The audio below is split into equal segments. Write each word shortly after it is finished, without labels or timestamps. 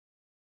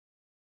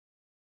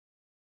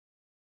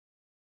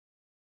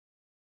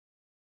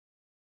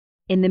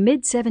In the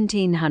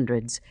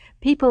mid-1700s,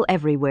 people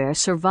everywhere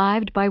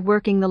survived by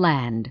working the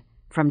land,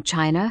 from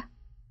China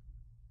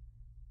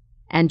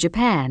and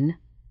Japan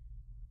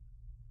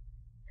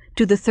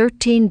to the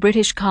 13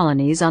 British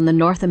colonies on the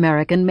North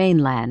American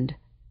mainland,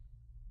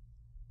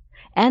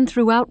 and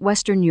throughout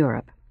Western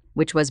Europe,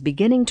 which was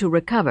beginning to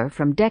recover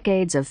from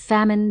decades of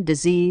famine,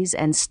 disease,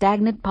 and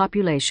stagnant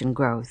population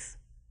growth.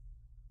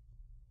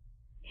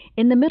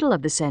 In the middle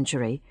of the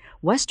century,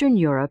 Western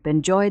Europe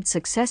enjoyed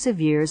successive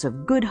years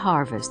of good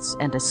harvests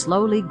and a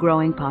slowly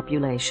growing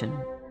population.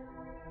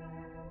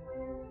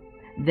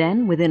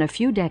 Then, within a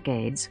few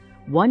decades,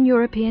 one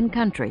European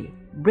country,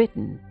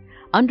 Britain,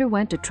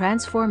 underwent a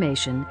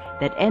transformation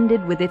that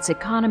ended with its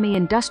economy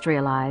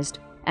industrialized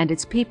and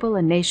its people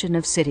a nation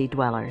of city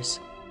dwellers.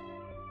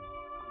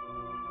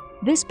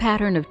 This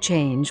pattern of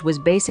change was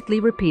basically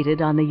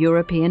repeated on the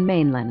European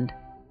mainland,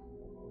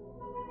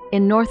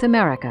 in North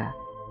America,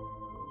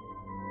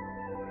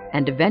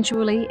 and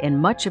eventually in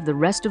much of the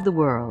rest of the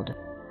world,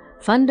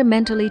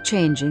 fundamentally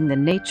changing the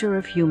nature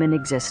of human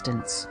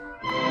existence.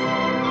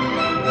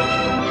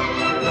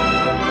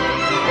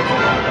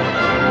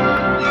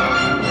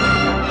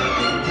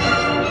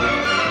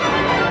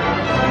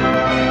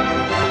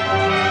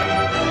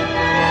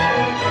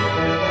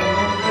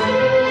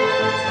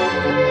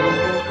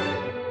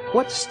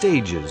 What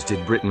stages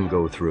did Britain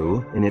go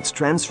through in its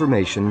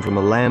transformation from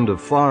a land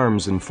of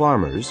farms and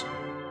farmers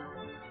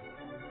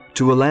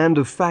to a land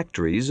of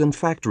factories and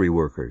factory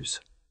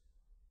workers?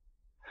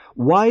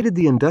 Why did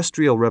the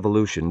Industrial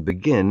Revolution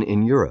begin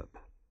in Europe,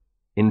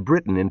 in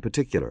Britain in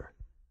particular?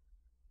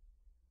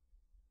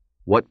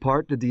 What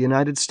part did the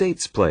United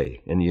States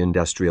play in the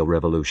Industrial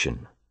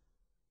Revolution?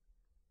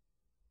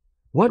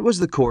 What was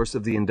the course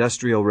of the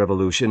Industrial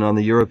Revolution on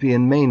the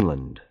European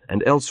mainland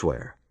and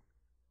elsewhere?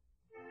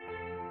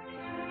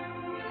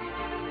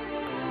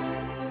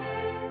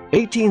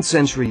 18th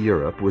century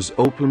Europe was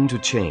open to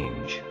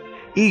change,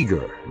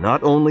 eager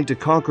not only to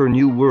conquer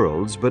new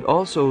worlds but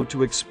also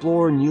to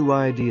explore new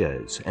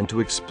ideas and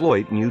to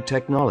exploit new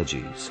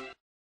technologies.